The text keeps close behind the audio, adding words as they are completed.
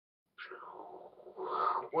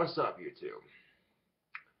What's up, YouTube?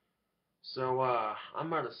 So,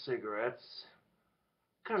 I'm out of cigarettes.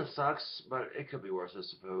 Kind of sucks, but it could be worse, I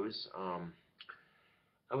suppose.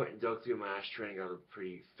 I went and dug through my ashtray and got a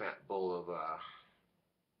pretty fat bowl of,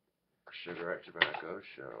 cigarette tobacco,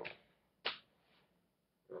 so...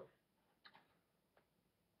 Oh,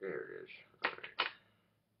 there it is. Alright.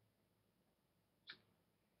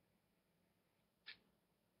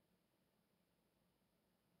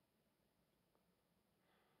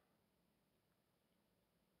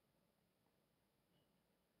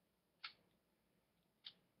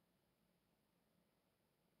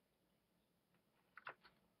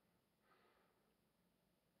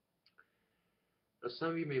 Now, some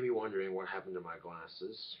of you may be wondering what happened to my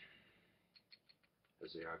glasses,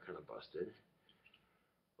 as they are kind of busted.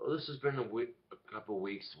 Well, this has been a couple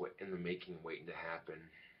weeks in the making, waiting to happen.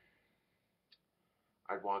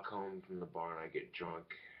 I'd walk home from the barn, I'd get drunk,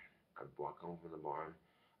 I'd walk home from the barn,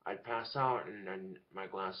 I'd pass out, and then my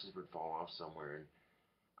glasses would fall off somewhere, and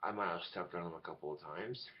I might have stepped on them a couple of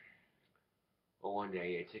times. Well, one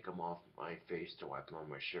day I take them off my face to wipe them on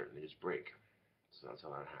my shirt, and they just break. So that's how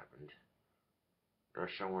that happened. Or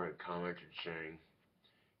somewhere had commented saying,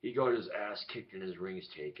 he got his ass kicked and his rings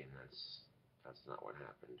taken. That's not what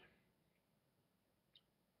happened.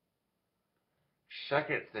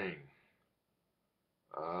 Second thing,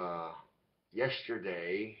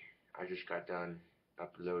 yesterday I just got done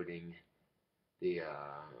uploading the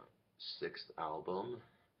sixth album.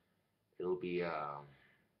 It'll be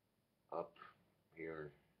up here in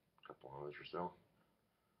a couple hours or so.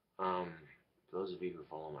 For those of you who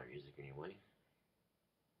follow my music anyway.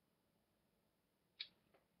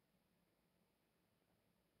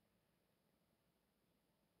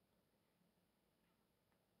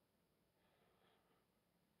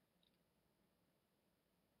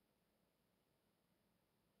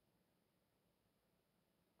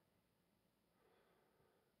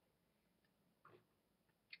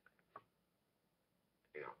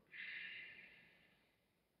 Yeah.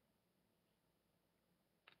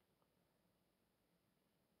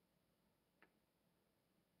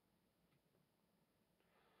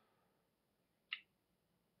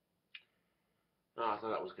 No, I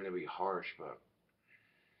thought that was going to be harsh, but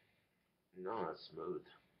no, that's smooth.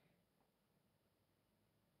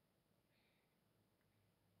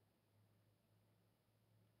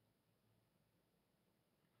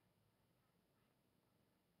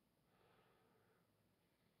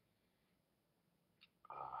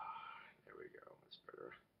 There we go. That's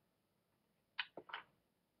better.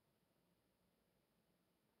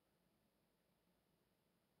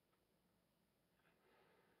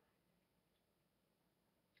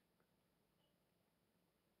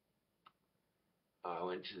 I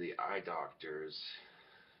went to the eye doctor's.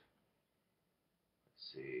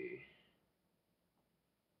 Let's see.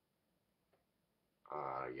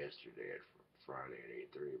 Yesterday at Friday at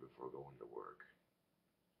 8:30 before going to work.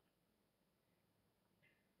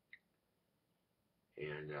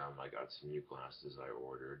 And I got some new glasses I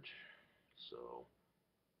ordered, so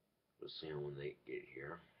we'll see them when they get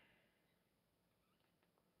here.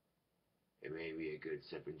 It may be a good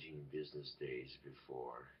 17 business days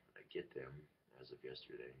before I get them, as of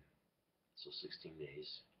yesterday. So 16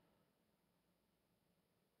 days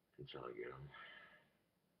until I get them.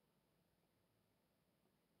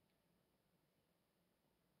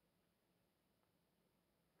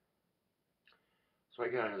 So I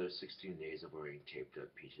got another 16 days of wearing taped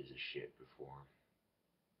up pieces of shit before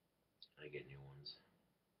I get new ones.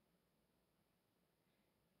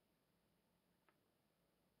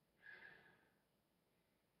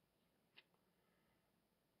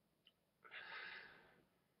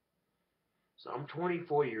 So I'm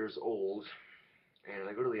 24 years old, and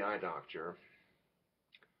I go to the eye doctor,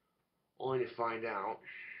 only to find out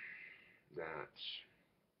that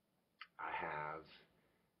I have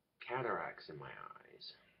cataracts in my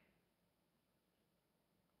eyes.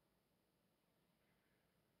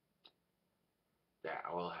 That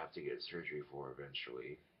I will have to get surgery for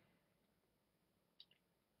eventually.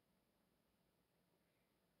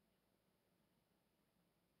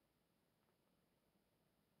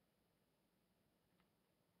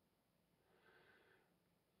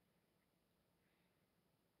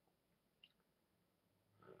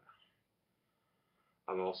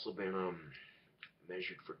 I've also been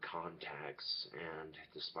measured for contacts, and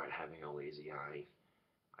despite having a lazy eye,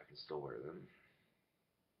 I can still wear them.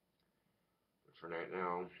 But for right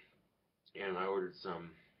now, and I ordered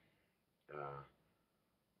some uh,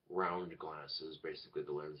 round glasses. Basically,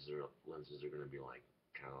 the lenses are going to be like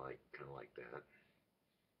kind of like that.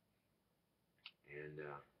 And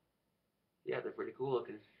yeah, they're pretty cool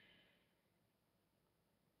looking.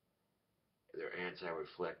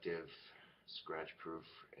 anti-reflective, scratch-proof,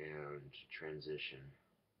 and transition.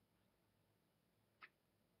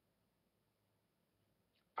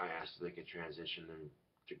 I asked if they could transition them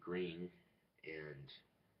to green, and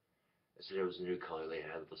they said it was a new color they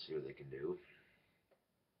had. Let's see what they can do.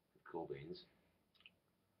 Cool beans.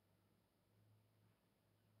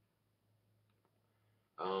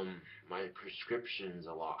 My prescription's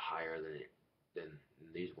a lot higher than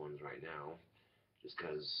these ones right now, just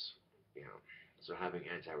because, you know, so having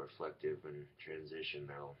anti-reflective and transition,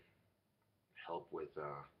 that'll help with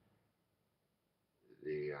the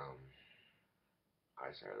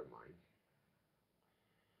eyesight of mine.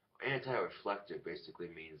 Anti-reflective basically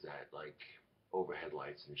means that, like, overhead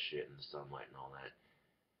lights and shit and the sunlight and all that,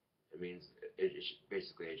 it means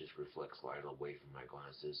basically it just reflects light away from my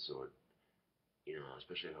glasses, so it, you know,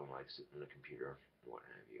 especially if I'm like sitting on a computer and what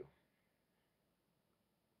have you.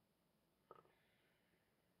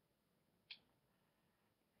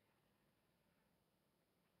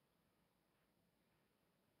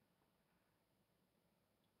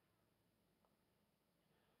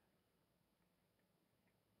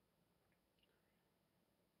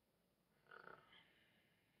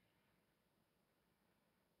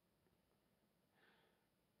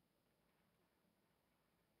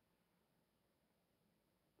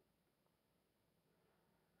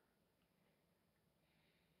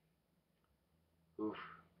 Oof.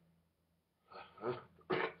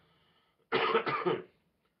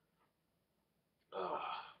 Oh,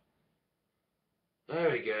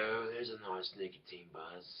 there we go. There's a nice nicotine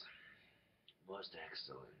buzz. Most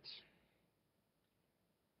excellent.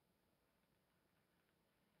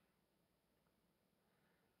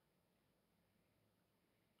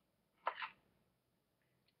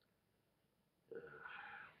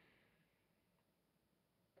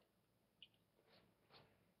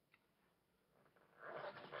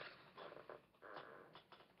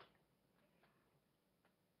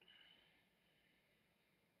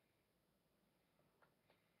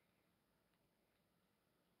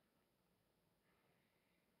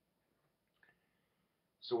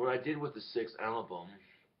 So what I did with the sixth album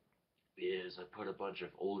is I put a bunch of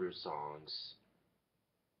older songs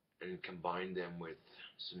and combined them with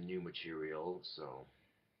some new material. So,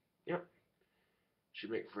 yep,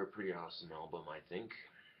 should make for a pretty awesome album, I think.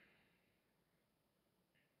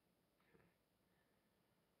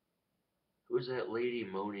 Who's that lady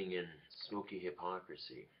moaning in smoky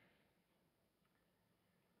hypocrisy?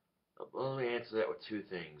 Well, let me answer that with two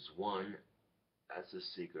things. One, that's a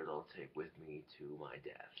secret I'll take with me to my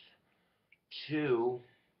death. Two,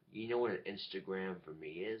 you know what an Instagram for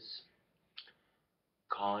me is?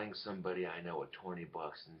 Calling somebody I know at 20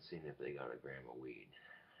 bucks and seeing if they got a gram of weed.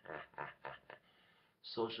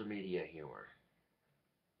 Social media humor.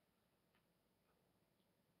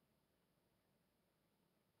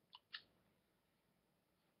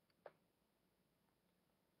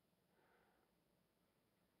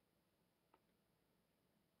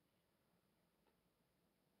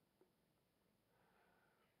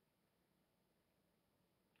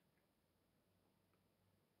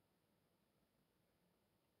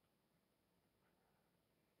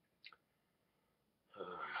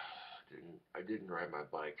 I didn't ride my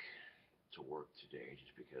bike to work today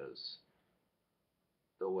just because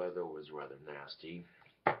the weather was rather nasty,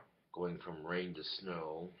 going from rain to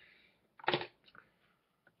snow.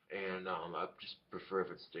 And I just prefer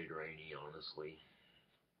if it stayed rainy, honestly.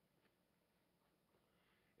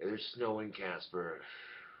 And there's snow in Casper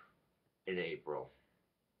in April,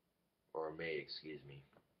 or May, excuse me.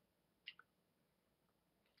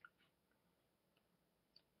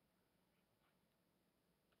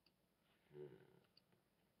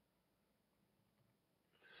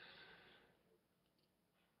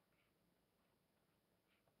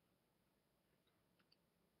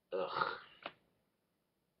 Ugh.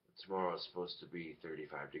 Tomorrow is supposed to be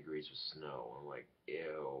 35 degrees with snow. I'm like,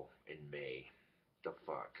 ew, in May. The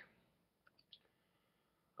fuck?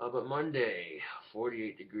 But Monday,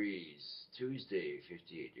 48 degrees. Tuesday,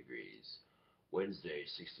 58 degrees. Wednesday,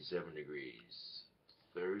 67 degrees.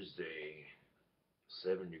 Thursday,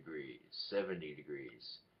 7 degrees. 70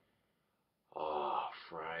 degrees. Oh,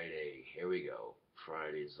 Friday. Here we go.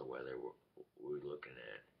 Friday's the weather we're looking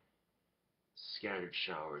at. Scattered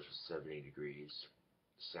showers with 70 degrees.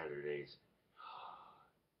 Saturday's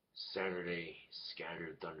Saturday,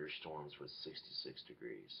 scattered thunderstorms with 66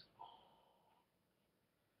 degrees.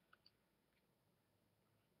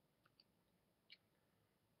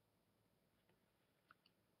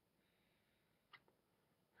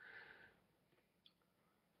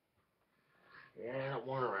 Yeah, I don't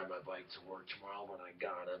want to ride my bike to work tomorrow, but I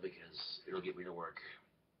gotta because it'll get me to work.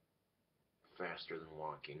 faster than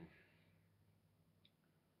walking.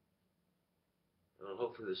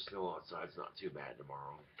 Hopefully the snow outside's not too bad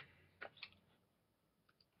tomorrow.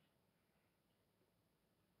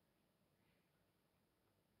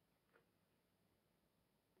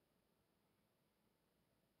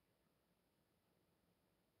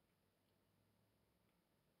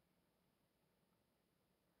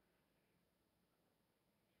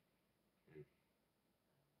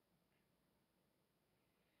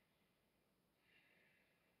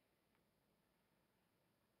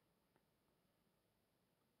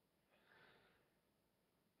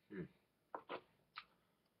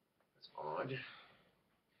 That's odd.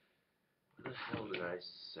 Where the hell did I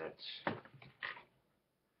set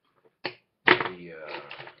the,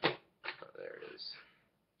 oh, there it is.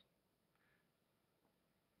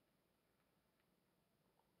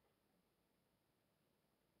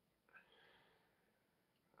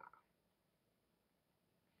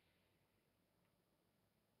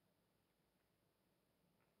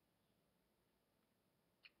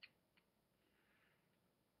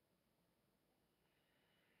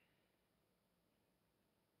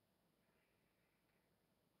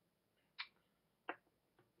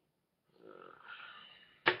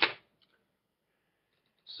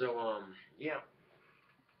 So, yeah.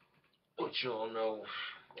 Let you all know.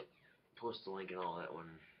 Post the link and all that when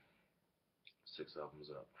 6 albums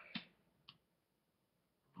up.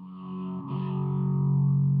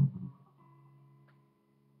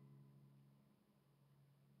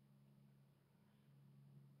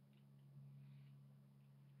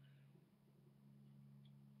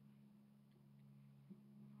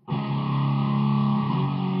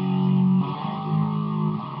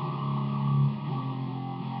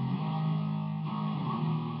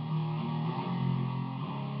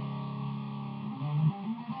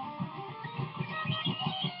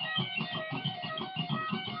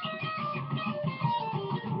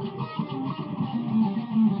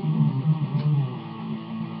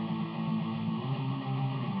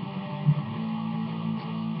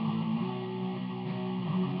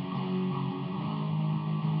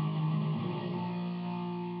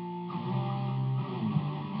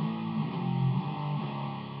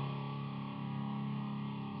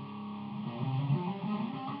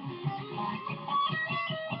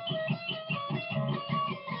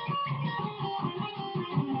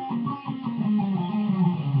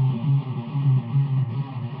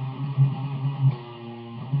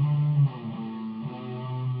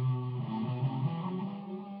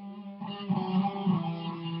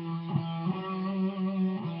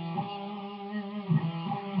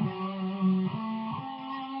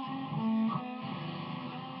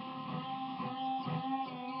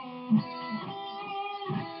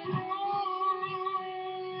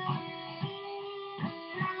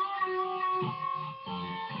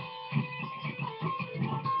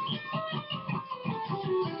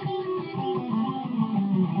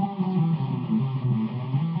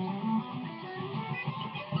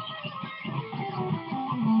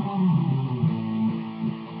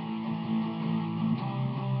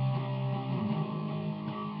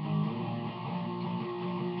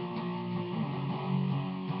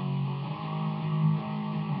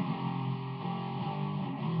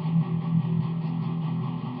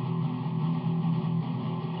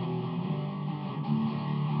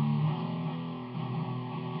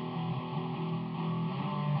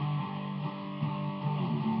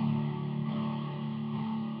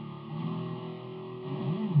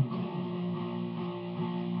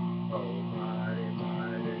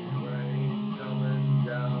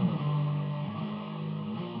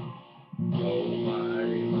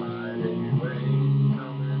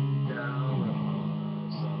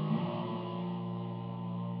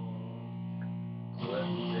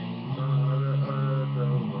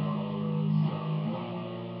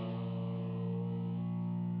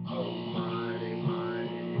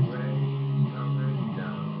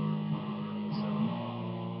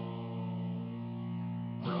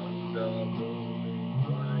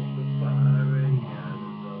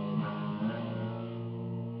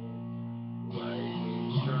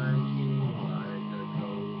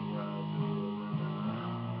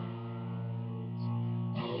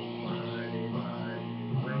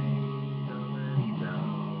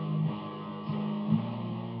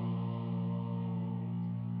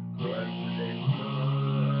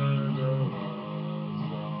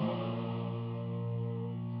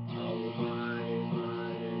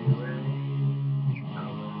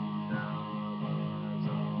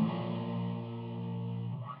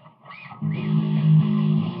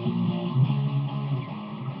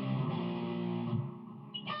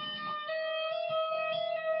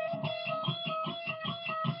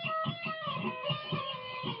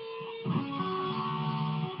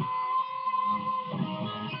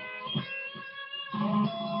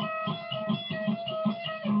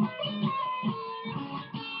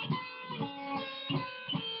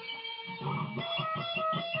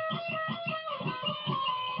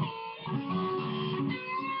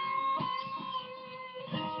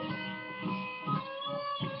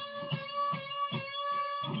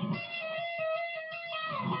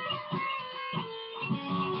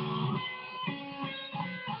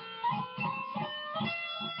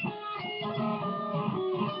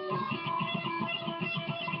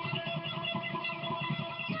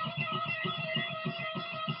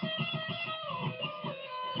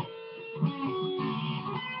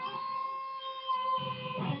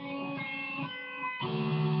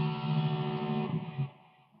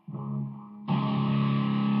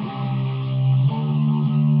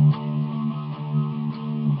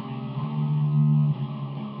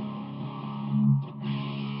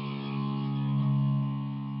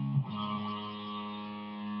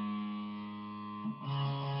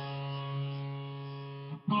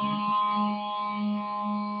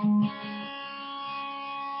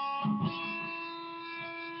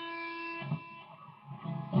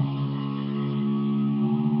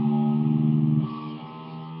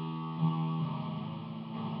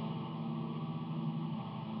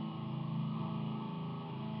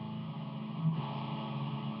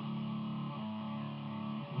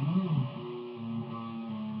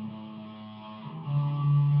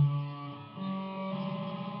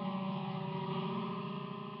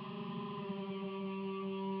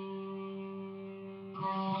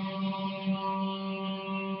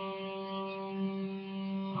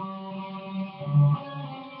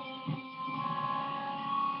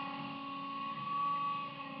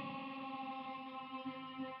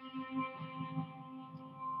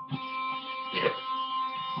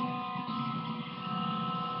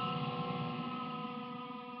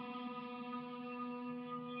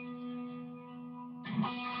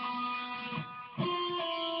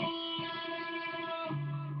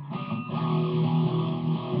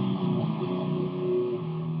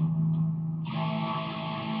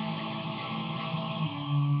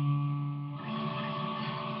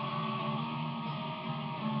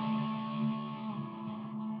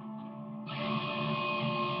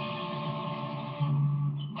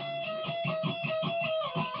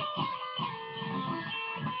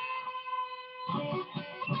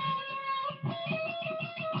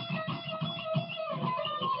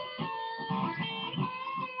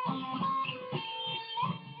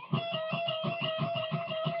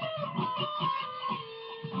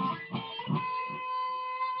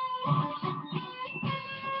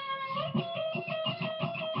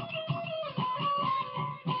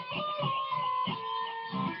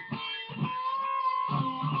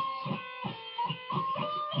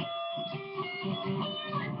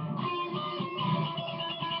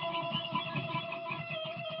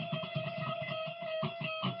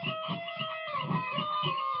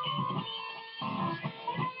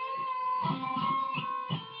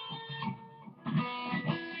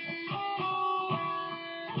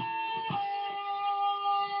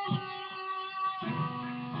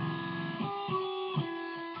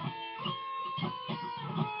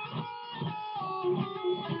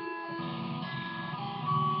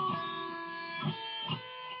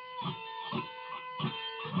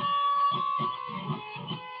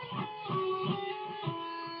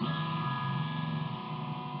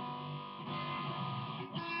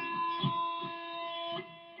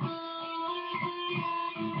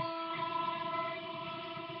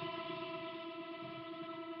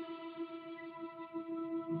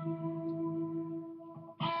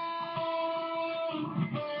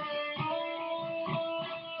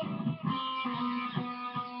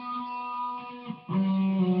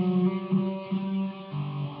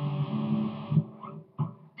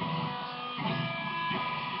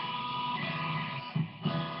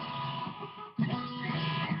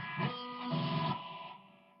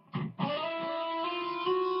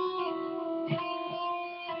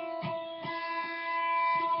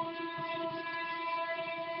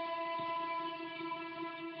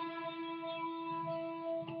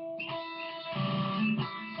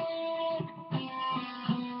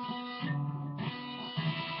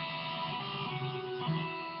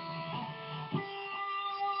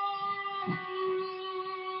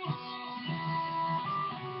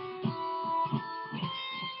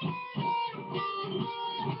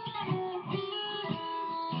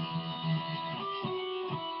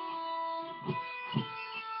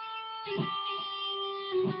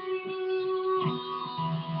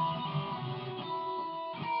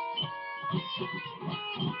 And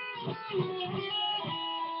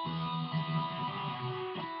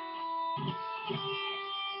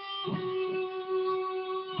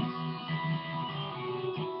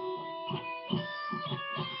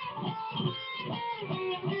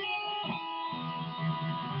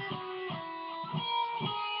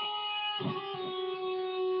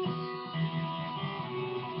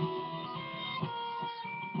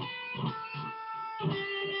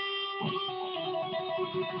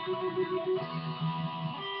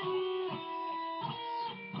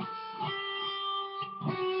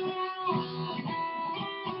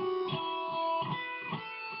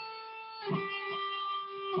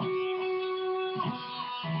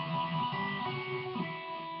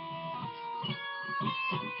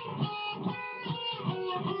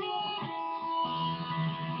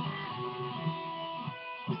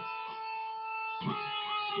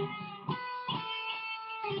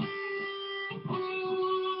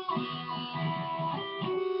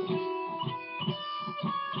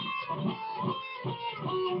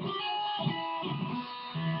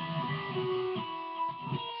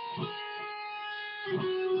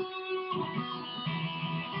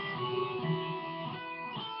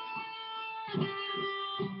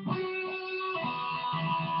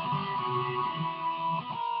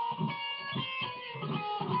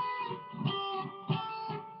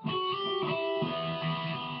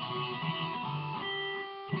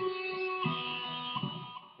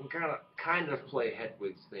kind of play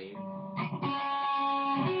Hedwig's theme.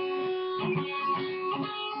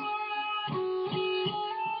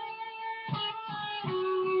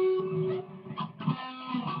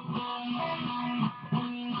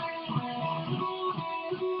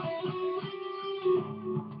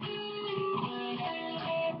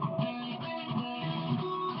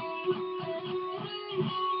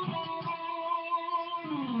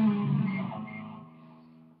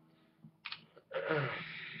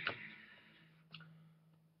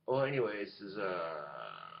 Well, anyways, this is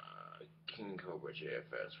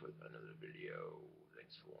KingCobraJFS with another video.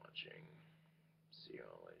 Thanks for watching. See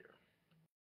y'all later.